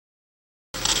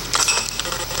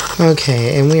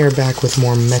Okay, and we are back with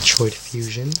more Metroid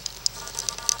Fusion.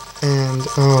 And,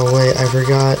 oh wait, I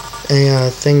forgot a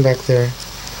thing back there.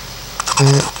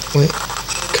 Wait,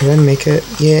 could I make it?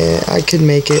 Yeah, I could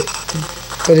make it,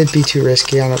 but it'd be too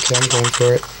risky. I don't care, I'm going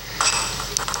for it.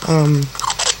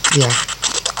 Yeah.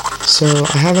 So,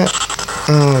 I haven't,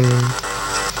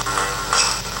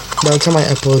 by the time I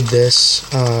upload this,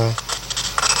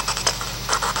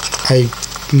 I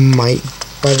might,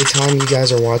 by the time you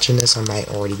guys are watching this, I might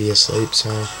already be asleep, so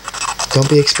don't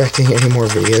be expecting any more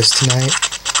videos tonight,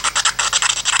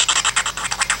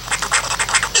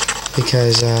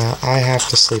 because I have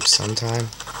to sleep sometime.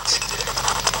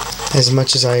 As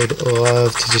much as I'd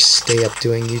love to just stay up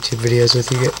doing YouTube videos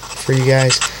with you, for you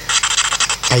guys,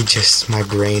 my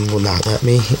brain will not let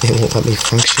me. It won't let me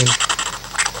function.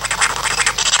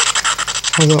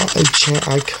 Although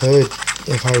I could,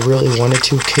 if I really wanted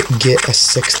to, get a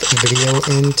 6th video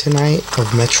in tonight of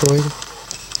Metroid.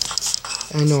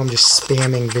 I know I'm just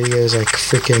spamming videos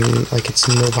like it's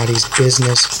nobody's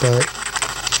business, but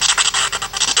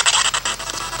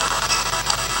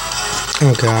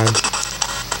oh god.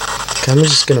 Okay, I'm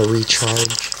just gonna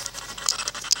recharge.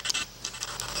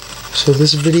 So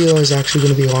this video is actually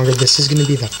gonna be longer. This is gonna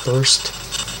be the first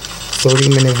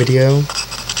 30-minute video.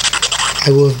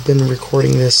 I will have been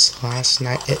recording this last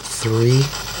night at 3,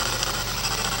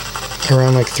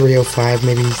 around like 3:05,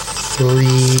 maybe 3.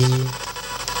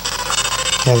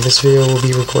 Yeah, this video will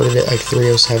be recorded at like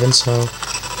 3:07. So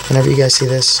whenever you guys see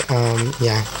this,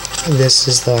 yeah, this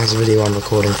is the last video I'm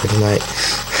recording for tonight.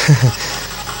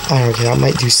 I don't care. I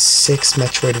might do 6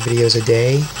 Metroid videos a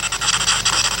day.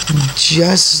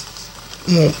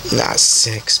 Well, not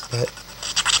 6, but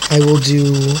I will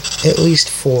do at least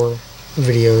 4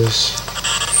 videos.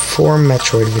 4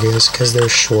 Metroid videos, because they're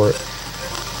short.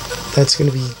 That's going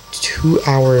to be 2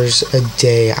 hours a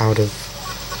day out of...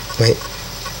 Wait.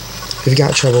 We've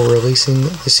got trouble. Releasing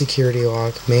the security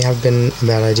lock may have been a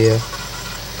bad idea.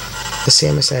 The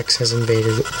Samus X has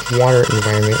invaded the water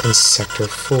environment in Sector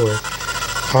 4.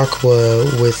 Aqua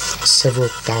with several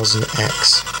thousand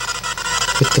X.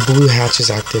 With the blue hatches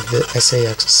active, the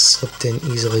SAX slipped in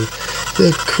easily.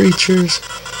 The creatures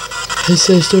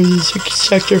ancestors in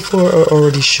Sector 4 are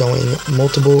already showing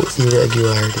multiple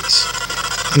irregularities.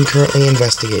 I'm currently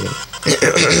investigating.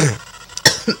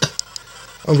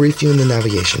 I'll brief you in the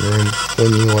navigation room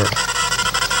when you are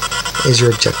up. Is your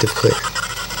objective clear?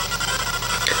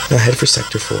 Now head for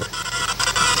Sector 4.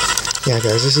 Yeah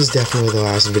guys, this is definitely the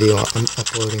last video I'm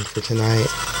uploading for tonight.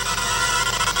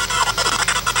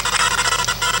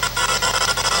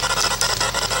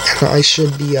 I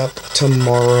should be up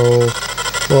tomorrow.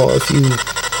 Well, if you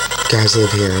guys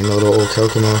live here in Little Old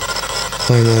Kokomo,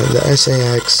 playing the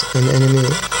SAX, an enemy, the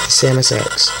Samus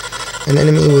X, an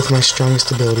enemy with my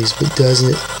strongest abilities, but does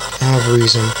it have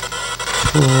reason?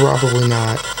 Probably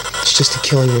not. It's just a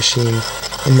killing machine.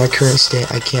 In my current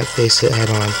state, I can't face it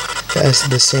head on.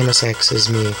 The Samus X is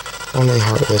me, only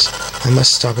heartless. I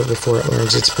must stop it before it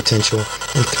learns its potential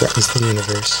and threatens the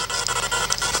universe.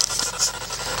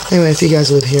 Anyway, if you guys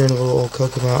live here in Little Old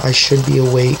Kokomo, I should be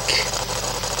awake.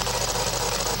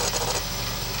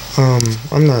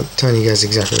 I'm not telling you guys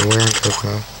exactly where in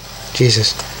Kokomo.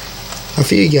 Jesus. A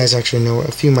few of you guys actually know,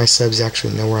 a few of my subs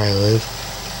actually know where I live.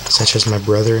 Such as my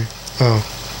brother. Oh.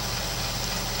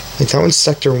 Wait, that one's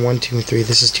Sector 1, 2, and 3.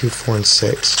 This is 2, 4, and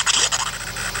 6.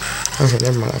 Okay,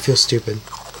 never mind. I feel stupid.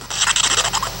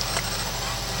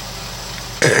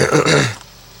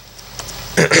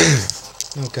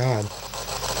 Oh, God.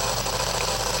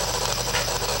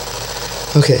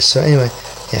 Okay, so anyway,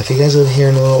 yeah, if you guys live here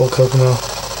in Little Old Kokomo,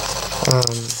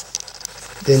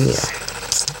 then yeah,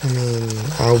 I mean,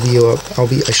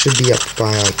 I should be up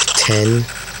by like 10.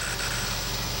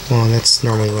 Well, that's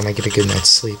normally when I get a good night's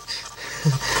sleep.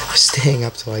 Staying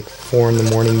up to like 4 in the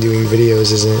morning doing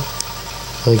videos isn't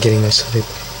really getting no sleep.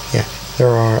 Yeah, there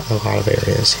are a lot of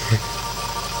areas here.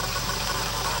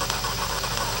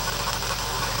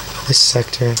 This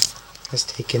sector has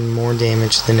taken more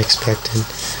damage than expected.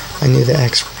 I knew the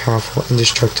X were powerful and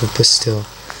destructive, but still,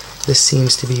 this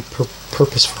seems to be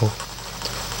purposeful.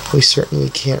 We certainly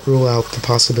can't rule out the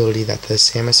possibility that the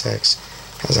Samus X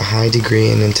has a high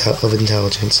degree of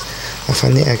intelligence. I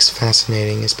find the X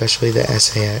fascinating, especially the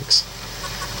SAX.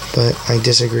 But I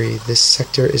disagree. This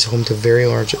sector is home to a very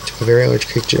large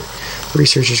creature.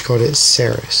 Researchers called it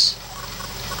serris.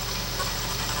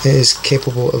 It is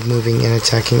capable of moving and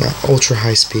attacking at ultra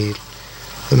high speed.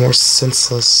 The more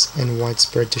senseless and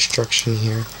widespread destruction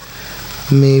here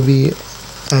may be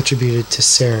attributed to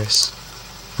serris.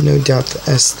 No doubt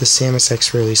the Samus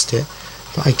X released it,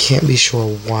 but I can't be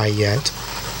sure why yet.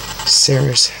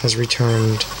 Serris has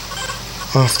returned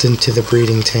often to the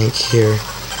breeding tank here.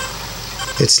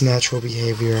 Its natural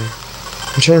behavior.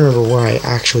 I'm trying to remember where I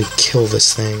actually kill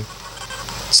this thing.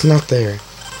 It's not there.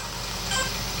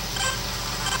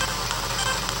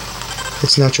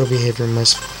 Its natural behavior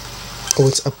must... Oh,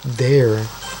 it's up there,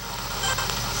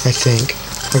 I think.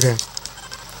 Okay.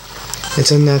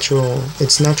 Its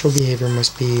natural behavior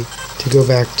must be to go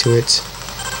back to it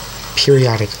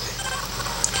periodically.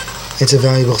 It's a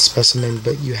valuable specimen,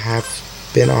 but you have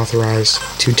been authorized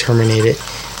to terminate it.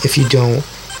 If you don't,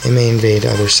 it may invade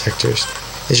other sectors.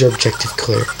 Is your objective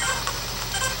clear?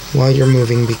 While you're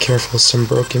moving, be careful. Some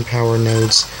broken power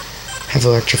nodes have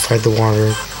electrified the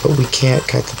water, but we can't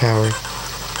cut the power.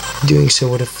 Doing so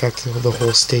would affect the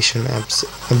whole station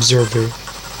observer.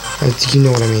 You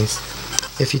know what I mean.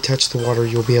 If you touch the water,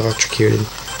 you'll be electrocuted.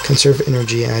 Conserve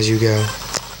energy as you go.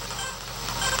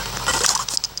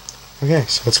 Okay,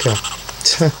 so let's go.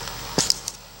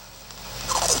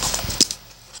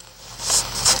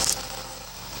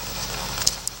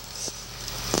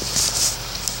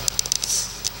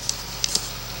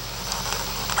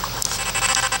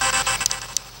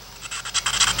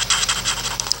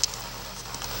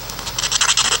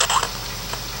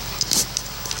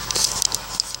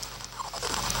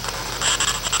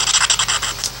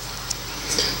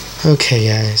 Okay,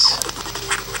 guys.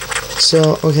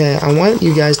 So, okay, I want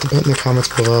you guys to put in the comments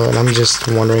below, and I'm just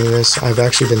wondering this. I've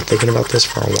actually been thinking about this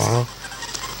for a while.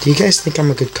 Do you guys think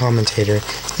I'm a good commentator?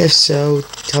 If so,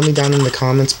 tell me down in the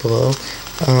comments below.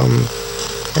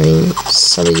 I mean,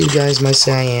 some of you guys might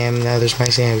say I am, and others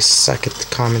might say I suck at the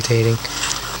commentating.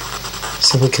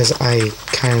 Simply because I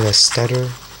kind of stutter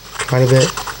quite a bit,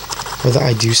 or that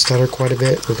I do stutter quite a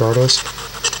bit, regardless.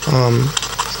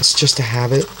 It's just a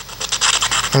habit.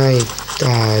 I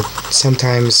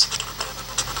sometimes,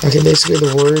 okay, basically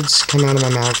the words come out of my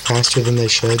mouth faster than they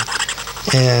should,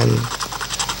 and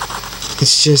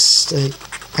it's just,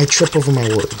 I trip over my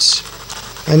words.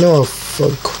 I know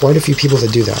of quite a few people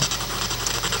that do that.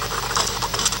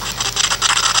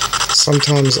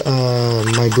 Sometimes,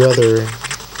 my brother,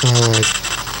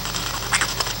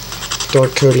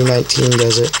 DarkCody19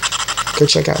 does it. Go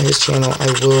check out his channel. I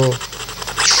will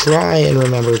try and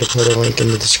remember to put a link in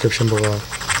the description below.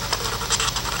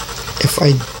 If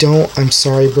I don't, I'm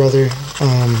sorry, brother.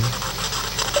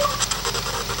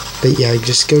 But yeah,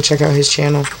 just go check out his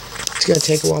channel. It's gonna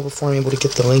take a while before I'm able to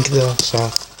get the link, though, so...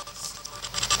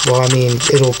 Well, I mean,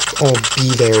 it'll all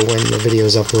be there when the video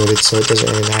is uploaded, so it doesn't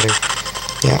really matter.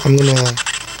 Yeah, I'm gonna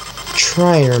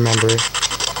try and remember.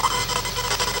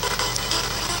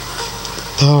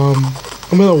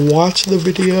 I'm gonna watch the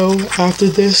video after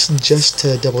this, just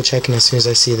to double check, and as soon as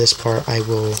I see this part, I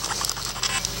will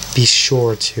be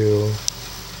sure to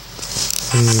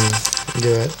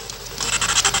do it.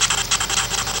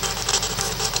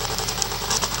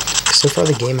 So far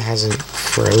the game hasn't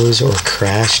froze or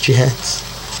crashed yet.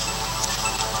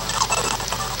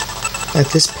 At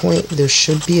this point there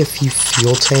should be a few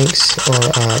fuel tanks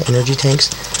or energy tanks.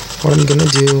 What I'm gonna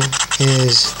do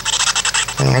is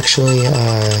actually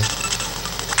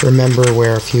remember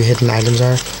where a few hidden items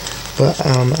are, but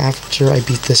after I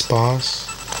beat this boss,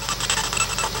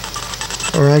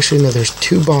 or actually no, there's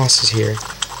two bosses here.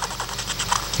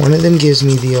 One of them gives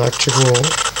me the electrical,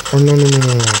 or no.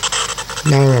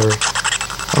 Now I remember.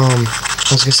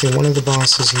 I was gonna say one of the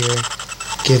bosses here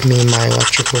give me my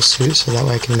electrical suit so that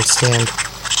way I can withstand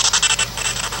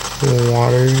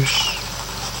waters.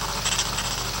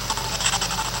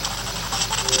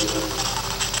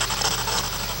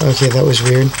 Okay, that was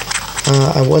weird.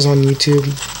 I was on YouTube,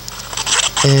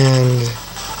 and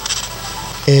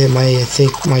I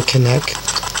think my Kinect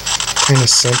kind of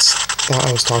sensed that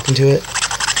I was talking to it,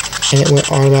 and it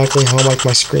went automatically home. Like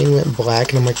my screen went black,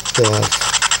 and I'm like, what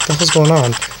the hell's going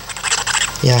on?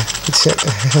 Yeah, it's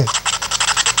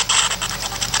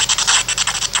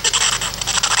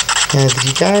and if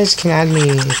you guys can add me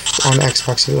on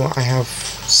Xbox, I have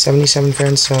 77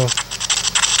 friends, so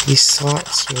these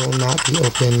slots will not be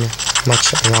open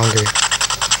much longer.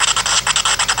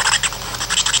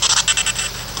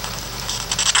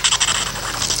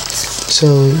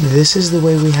 So this is the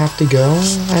way we have to go,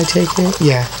 I take it?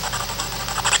 Yeah.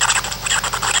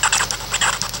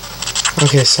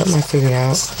 Okay, something I figured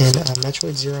out. In a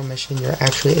Metroid Zero mission, you're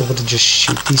actually able to just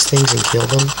shoot these things and kill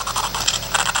them.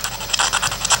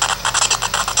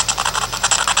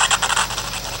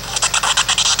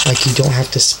 Like, you don't have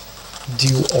to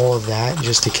do all of that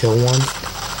just to kill one.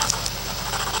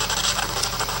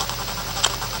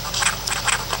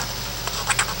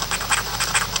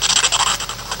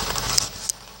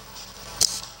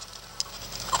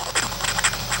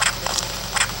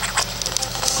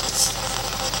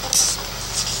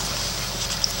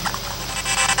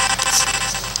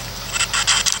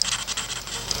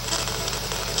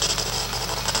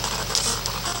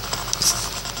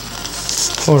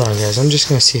 Hold on, guys. I'm just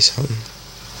gonna see something.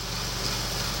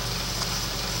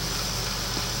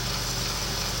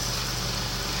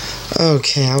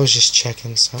 Okay, I was just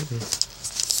checking something.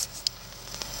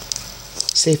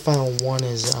 Save file 1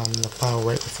 is the file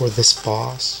right before this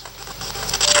boss.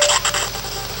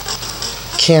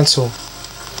 Cancel.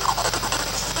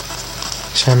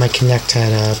 Sorry, my Kinect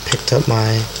had picked up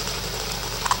my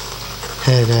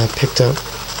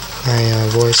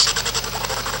voice.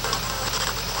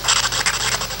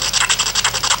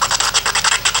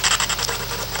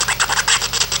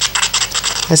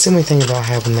 That's the only thing about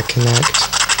having the Kinect.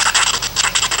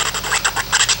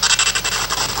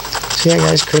 So yeah,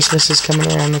 guys, Christmas is coming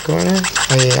around the corner.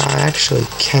 I actually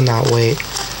cannot wait.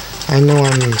 I know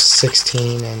I'm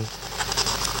 16 and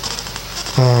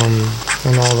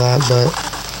all that, but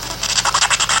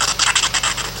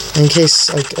in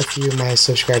case like a few of my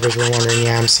subscribers were wondering,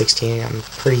 yeah, I'm 16. I'm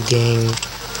pretty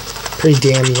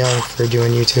damn young for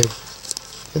doing YouTube.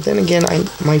 But then again,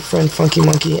 my friend Funky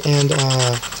Monkey and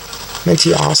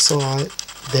Minty Ocelot,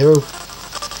 they're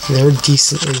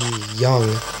decently young.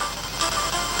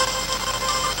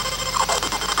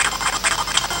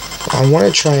 I want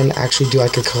to try and actually do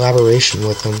like a collaboration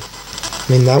with them.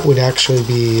 I mean, that would actually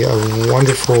be a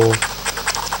wonderful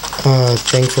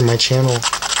thing for my channel.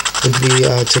 Would be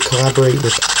to collaborate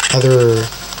with other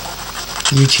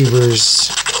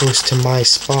YouTubers close to my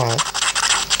spot,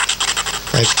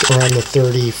 like around the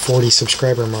 30-40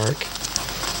 subscriber mark.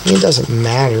 I mean, it doesn't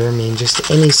matter. I mean, just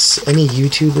any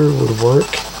YouTuber would work.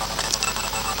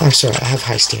 I'm sorry, I have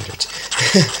high standards,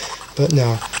 but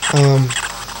no.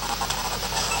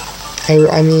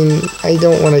 I mean, I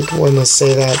don't want to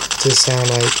say that to sound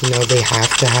like, you know, they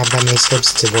have to have that many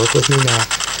subs to work with me. No,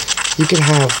 you can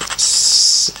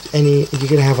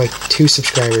have like 2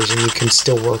 subscribers and you can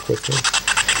still work with me.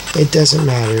 It doesn't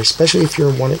matter, especially if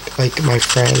you're one like my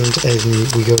friend and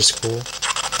we go to school.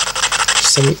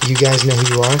 Some of you guys know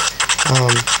who you are.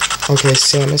 Okay,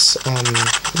 Samus,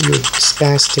 your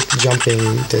spastic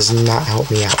jumping does not help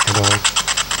me out at all.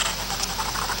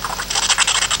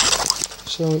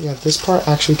 So yeah, this part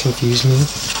actually confused me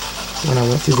when I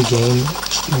went through the game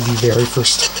the very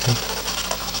first time.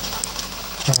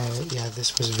 Yeah,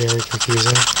 this was very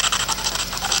confusing.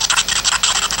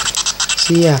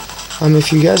 So yeah,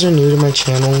 if you guys are new to my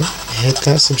channel, hit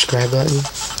that subscribe button.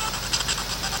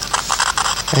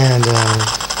 And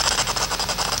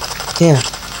yeah,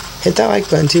 hit that like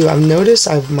button too. I've noticed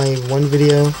my one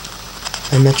video,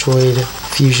 my Metroid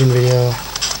Fusion video,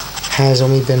 has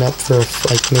only been up for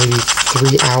like maybe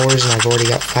 3 hours and I've already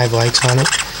got 5 likes on it.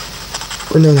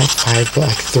 Or no, not 5, but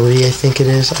like 3 I think it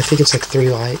is. I think it's like 3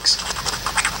 likes.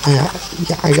 Yeah,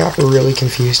 I got really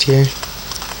confused here.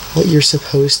 What you're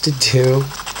supposed to do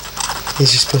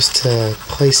is you're supposed to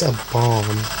place a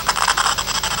bomb.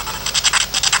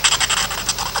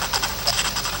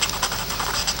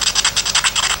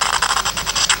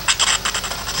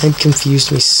 It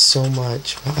confused me so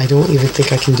much, but I don't even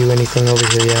think I can do anything over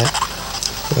here yet.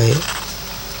 Wait.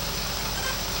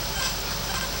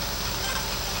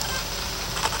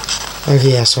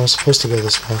 Okay, yeah, so I'm supposed to go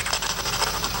this way.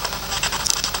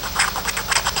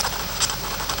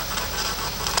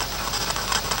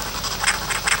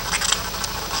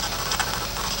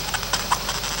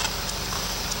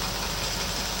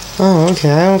 Oh,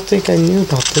 okay, I don't think I knew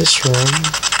about this room.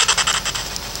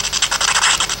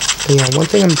 But yeah, one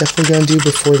thing I'm definitely going to do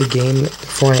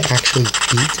before I actually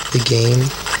beat the game,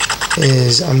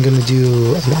 is I'm going to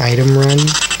do an item run.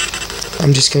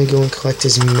 I'm just going to go and collect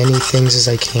as many things as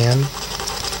I can.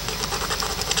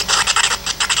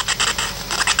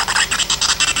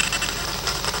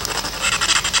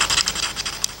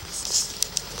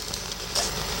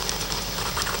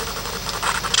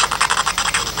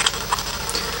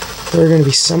 There are going to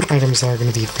be some items that are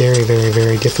going to be very, very,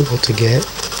 very difficult to get.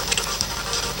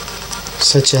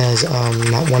 Such as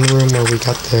that one room where we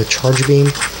got the charge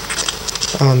beam.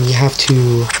 You have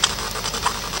to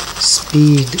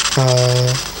speed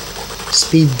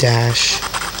dash.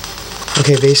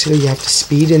 Okay, basically you have to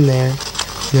speed in there,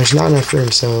 and there's not enough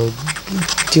room, so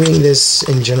doing this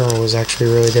in general is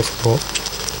actually really difficult.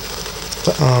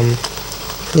 But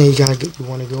yeah, you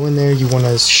want to go in there. You want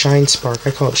to shine spark.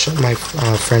 I call it my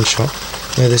friend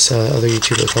this other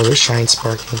YouTuber calls it shine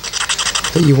sparking.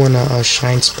 But you want to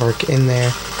shine spark in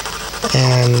there,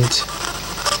 and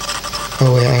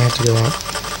oh wait, I have to go out.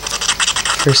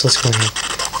 First, let's go in here.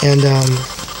 And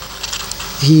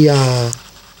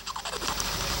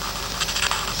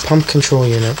pump control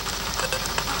unit.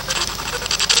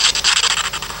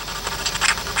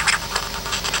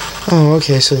 Oh,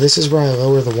 okay, so this is where I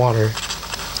lower the water.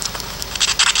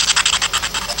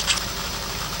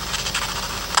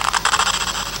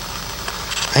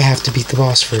 I have to beat the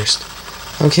boss first.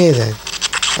 Okay then.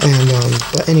 And,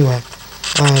 but anyway,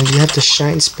 you have to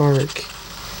shine spark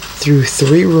through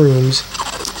 3 rooms.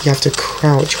 You have to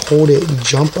crouch, hold it,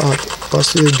 jump up,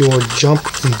 bust through the door, jump,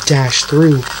 and dash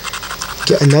through.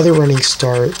 Get another running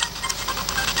start.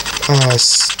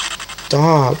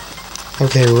 Stop.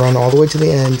 Okay, run all the way to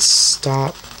the end,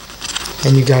 stop,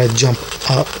 and you gotta jump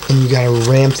up, and you gotta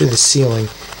ram through the ceiling.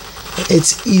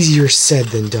 It's easier said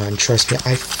than done, trust me.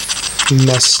 I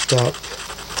messed up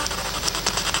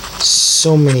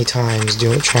so many times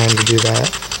trying to do that.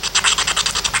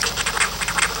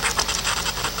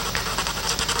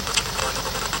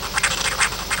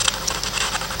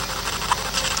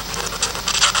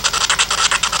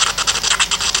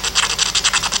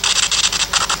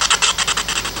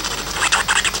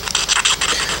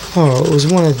 Oh, it was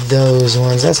one of those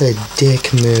ones. That's a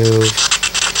dick move.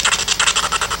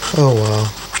 Oh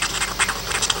well.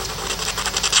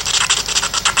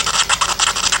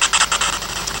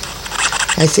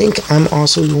 I think I'm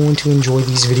also going to enjoy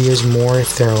these videos more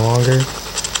if they're longer.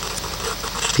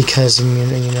 Because,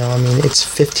 you know, it's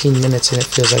 15 minutes and it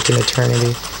feels like an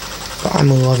eternity. But I'm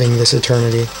loving this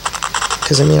eternity.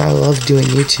 Because, I love doing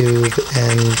YouTube,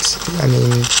 and,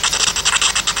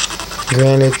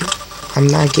 granted, I'm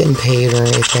not getting paid or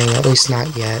anything, at least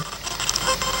not yet.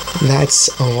 That's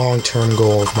a long-term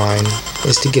goal of mine,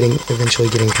 is to eventually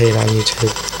getting paid on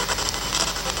YouTube.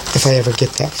 If I ever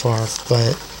get that far,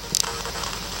 but,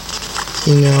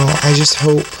 I just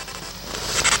hope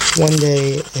one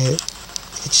day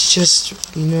it's just,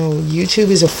 YouTube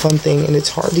is a fun thing, and it's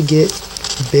hard to get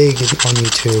big on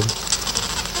YouTube.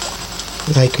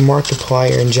 Like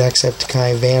Markiplier and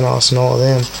Jacksepticeye, Vanoss, and all of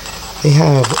them, they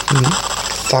have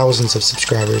thousands of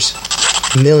subscribers.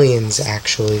 Millions,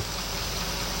 actually.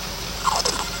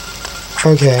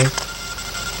 Okay.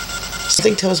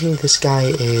 Something tells me this guy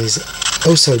is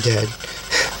oh so dead.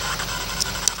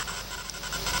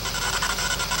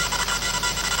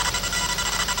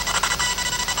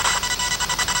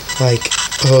 Like,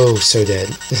 oh so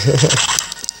dead.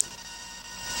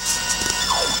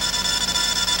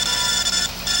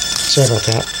 Sorry about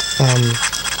that.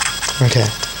 Okay.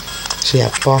 So yeah,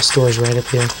 boss door is right up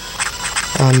here.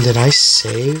 Did I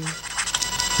save?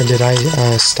 Or did I,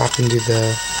 stop and do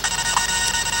the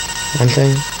one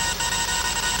thing?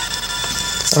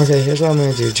 Okay, here's what I'm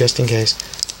gonna do, just in case.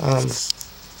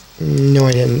 No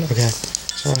I didn't. Okay.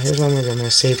 So here's what I'm gonna do. I'm gonna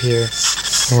save here,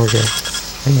 and we're good.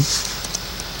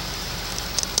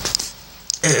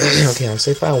 Okay, on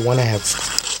save file 1 I have...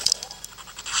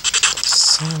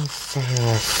 So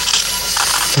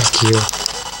fuck you.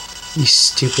 You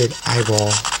stupid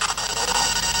eyeball.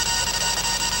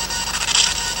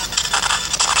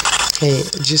 Hey,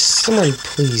 just someone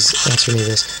please answer me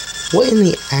this. What in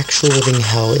the actual living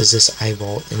hell is this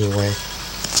eyeball anyway?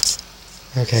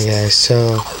 Okay guys,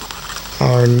 so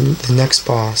the next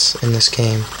boss in this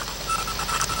game.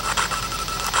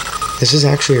 This is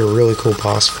actually a really cool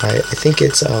boss fight. I think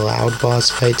it's a loud boss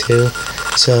fight too,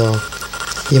 so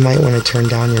you might want to turn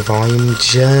down your volume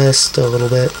just a little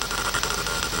bit.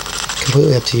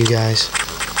 Completely up to you guys.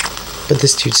 But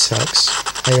this dude sucks.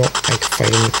 I don't like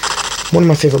fighting. One of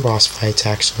my favorite boss fights,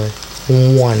 actually.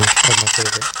 One of my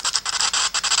favorite.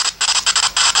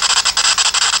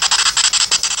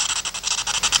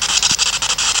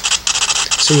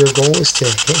 So your goal is to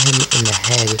hit him in the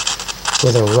head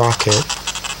with a rocket.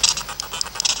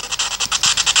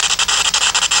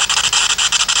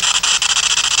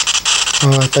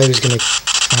 Oh, I thought he was gonna...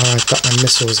 Oh, I thought my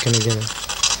missile was gonna get him.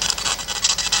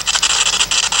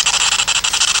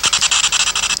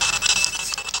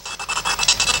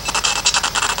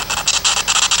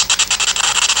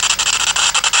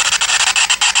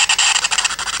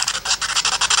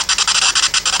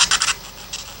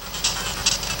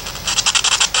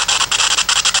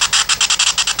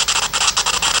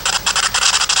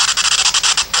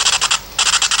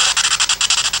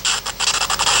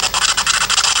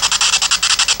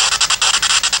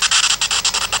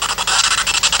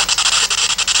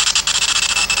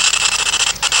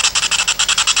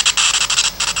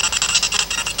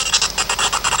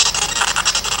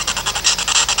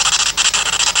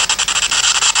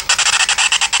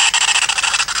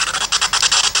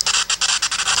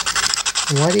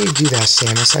 Why do you do that,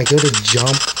 Samus? I go to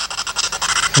jump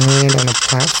and land on a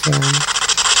platform,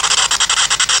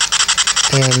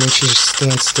 and then she just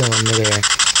stands still in midair.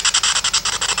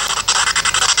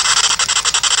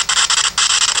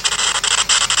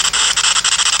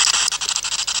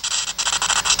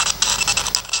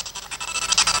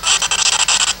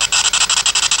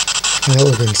 That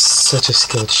would have been such a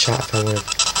skilled shot if I would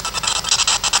have.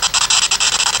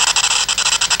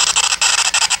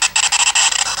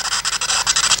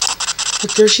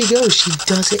 Look, there she goes. She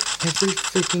does it every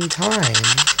freaking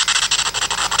time.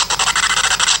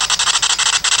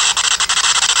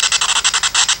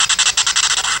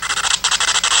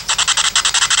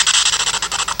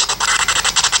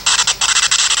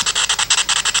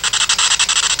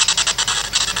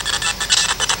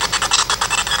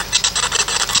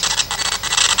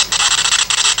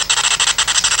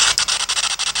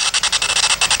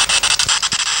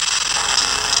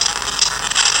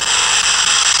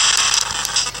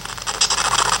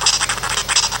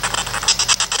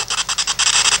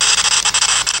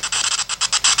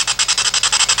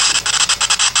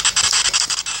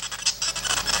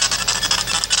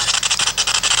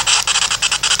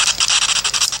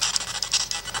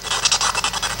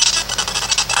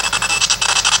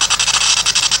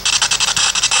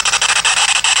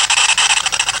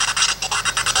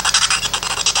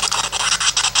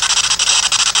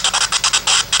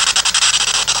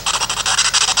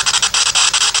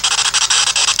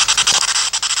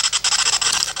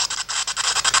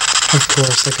 Of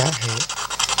course, I got hit.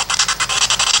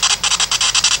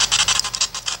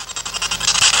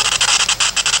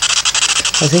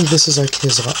 I think this is like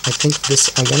his,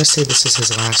 I want to say this is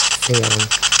his last failing.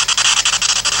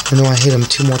 I know I hit him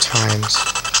 2 more times.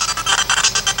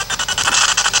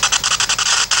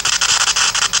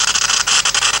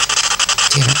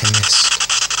 Damn it, I missed.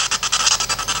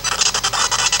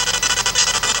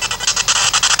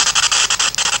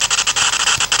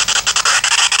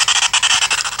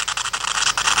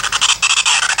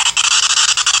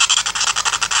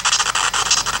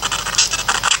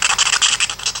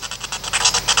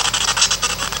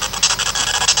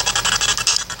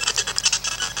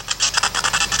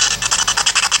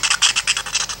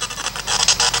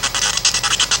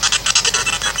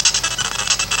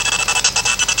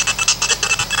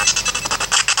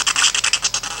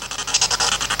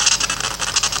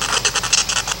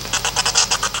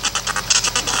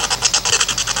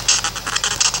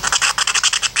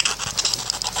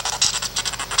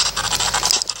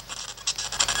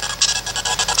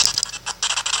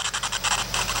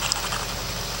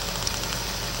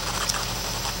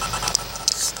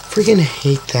 Freaking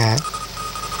hate that.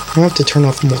 I'm gonna have to turn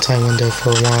off multi-window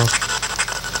for a while.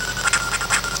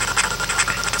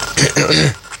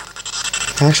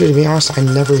 Actually, to be honest, I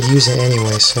never use it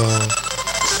anyway, so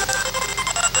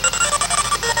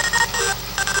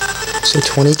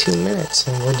 22 minutes,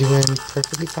 and we're doing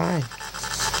perfectly fine.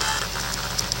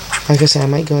 Like I said, I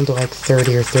might go into like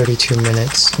 30 or 32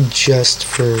 minutes, just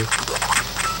for,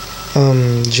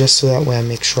 just so that way I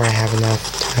make sure I have enough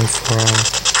time for,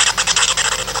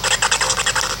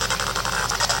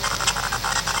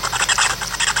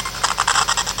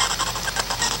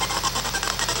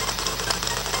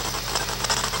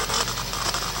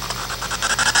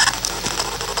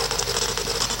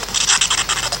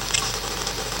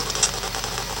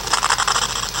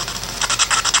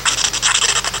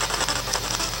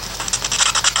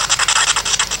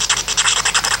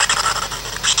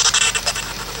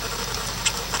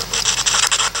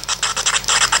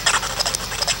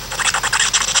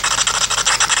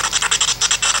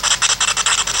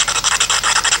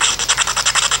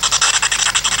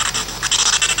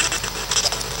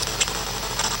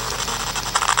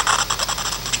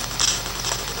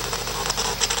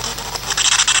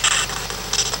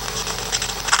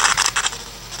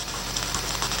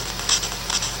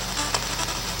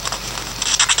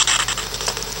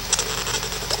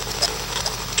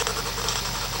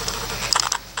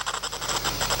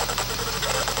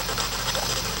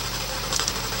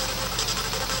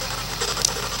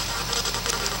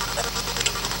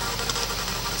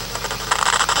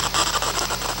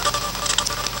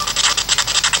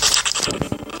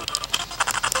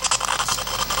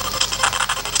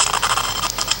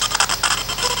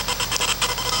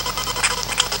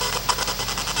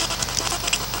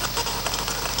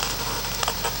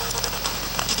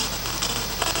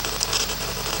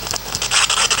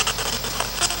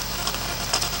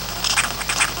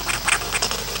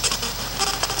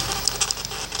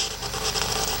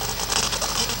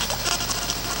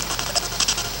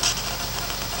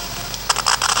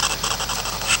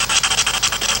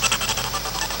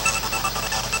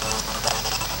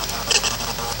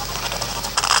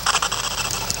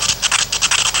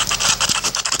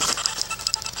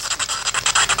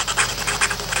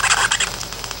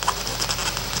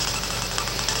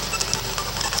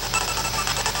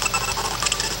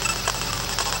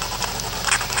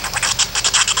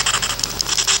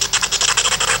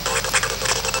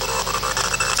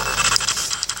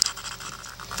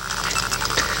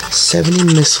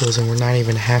 $70 missiles, and we're not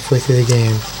even halfway through the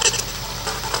game.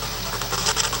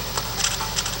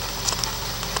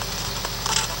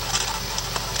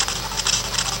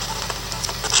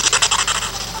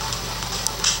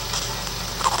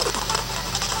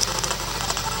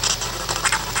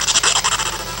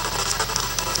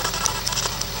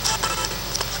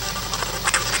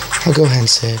 I'll go ahead and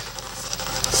save.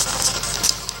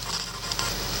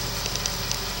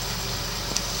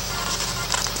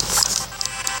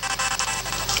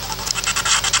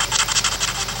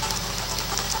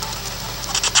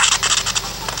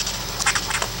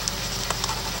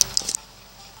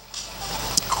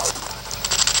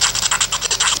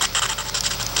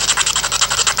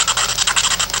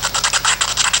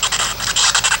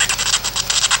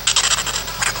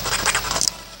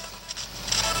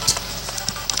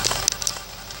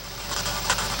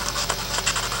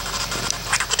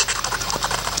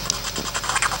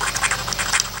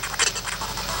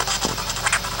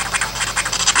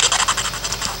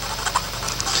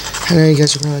 I know you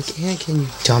guys are probably like, Anakin, you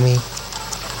dummy.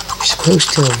 You're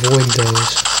supposed to avoid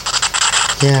those.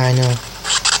 Yeah, I know.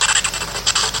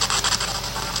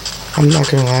 I'm not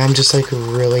gonna lie, I'm just like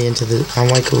really into I'm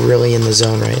like really in the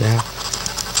zone right now.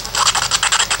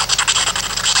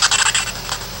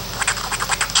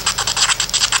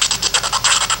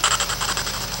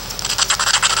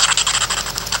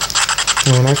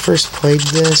 And when I first played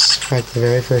this, for like the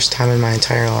very first time in my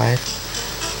entire life,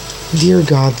 dear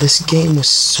God, this game was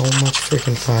so much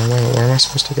freaking fun. Wait, where am I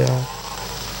supposed to go?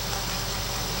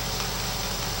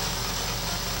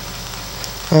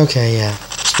 Okay, yeah.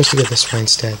 I'm supposed to go this way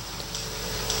instead.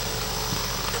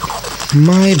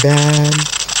 My bad.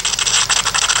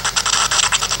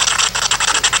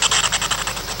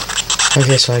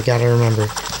 Okay, so I gotta remember.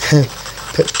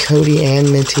 Put Cody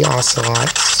and Minty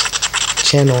Ocelot's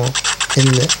channel in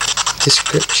the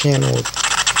description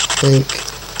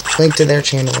link to their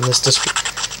channel in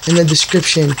the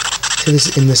description to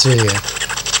in this video.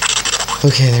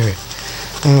 Okay, there we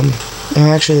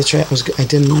go. Actually, that's right. I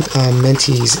did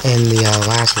Minty's in the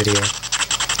last video.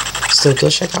 So go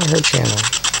check out her channel.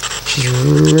 She's a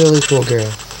really cool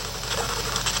girl.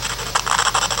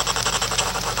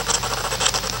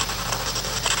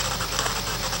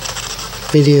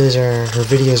 Her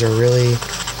videos are really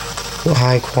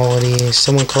high quality.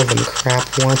 Someone called them crap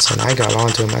once, and I got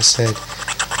onto them. I said,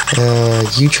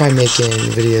 you try making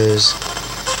videos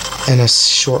in a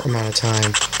short amount of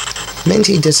time.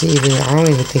 Minty doesn't even, I don't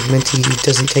even think it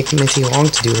doesn't take Minty long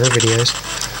to do her videos.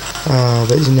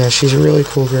 But you know, she's a really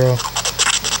cool girl.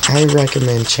 I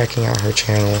recommend checking out her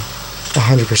channel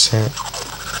 100%.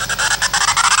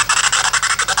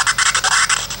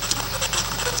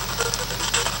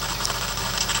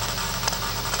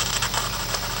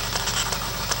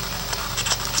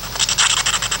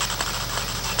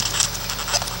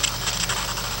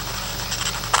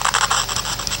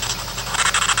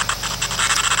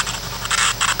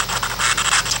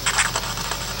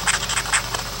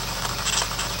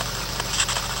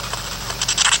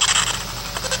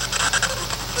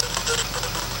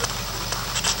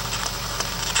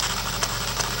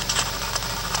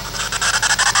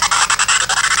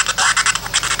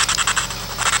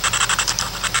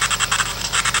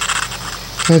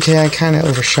 Okay, I kind of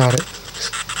overshot it.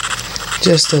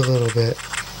 Just a little bit.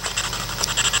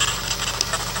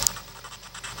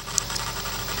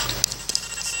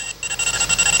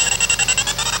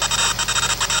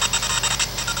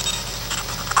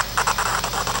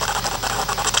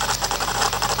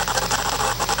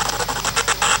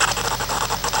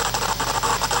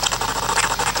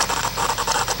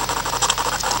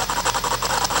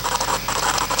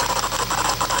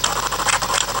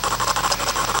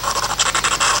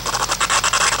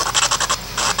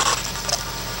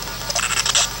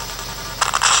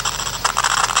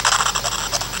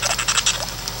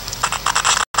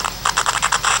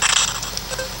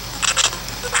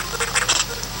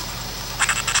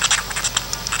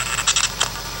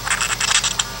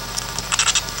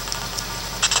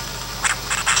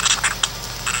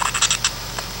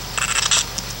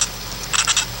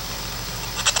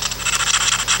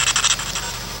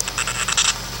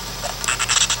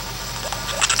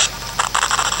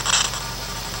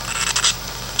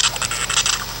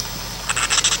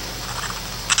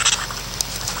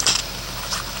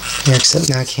 Yeah, except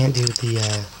now I can't do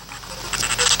the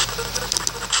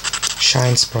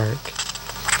shine spark.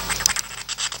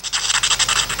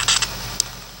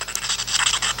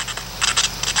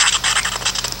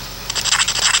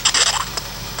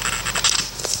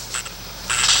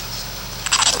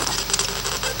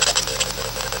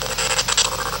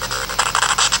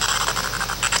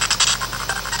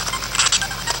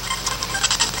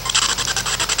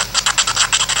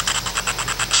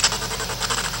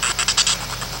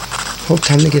 Oh,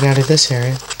 time to get out of this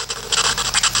area.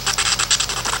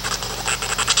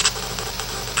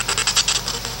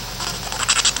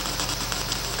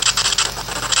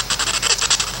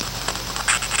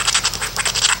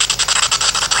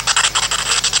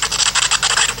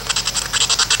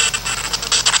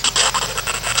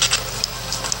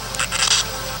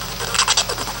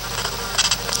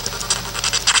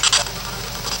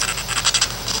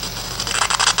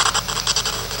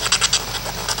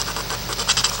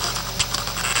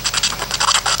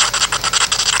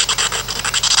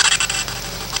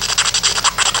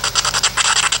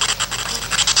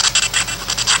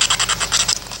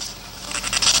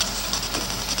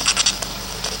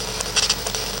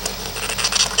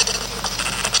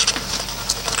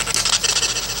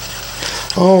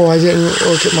 Oh, I didn't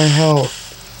look at my health.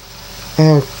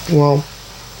 Oh, well,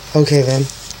 okay then.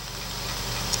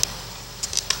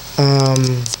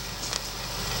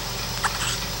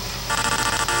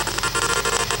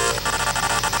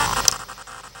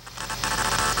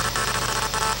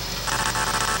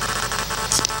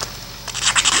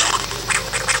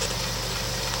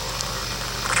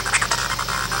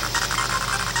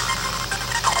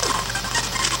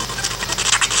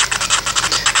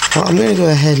 Well, I'm gonna go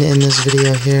ahead and end this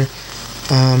video here.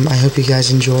 I hope you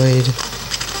guys enjoyed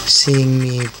seeing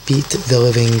me beat the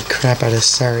living crap out of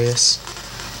Serris.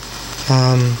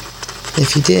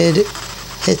 If you did,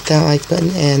 hit that like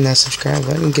button and that subscribe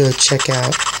button. Go check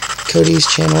out Cody's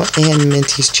channel and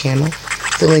Minty's channel.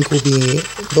 The link will be,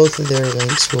 both of their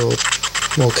links will,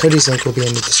 well, Cody's link will be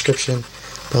in the description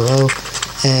below,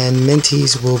 and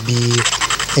Minty's will be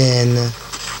in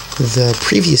the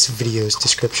previous video's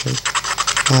description.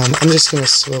 I'm just going to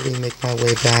slowly make my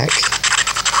way back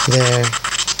there.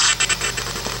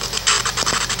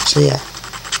 So yeah,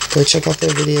 go check out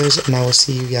their videos, and I will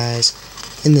see you guys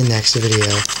in the next video.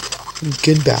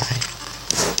 Goodbye.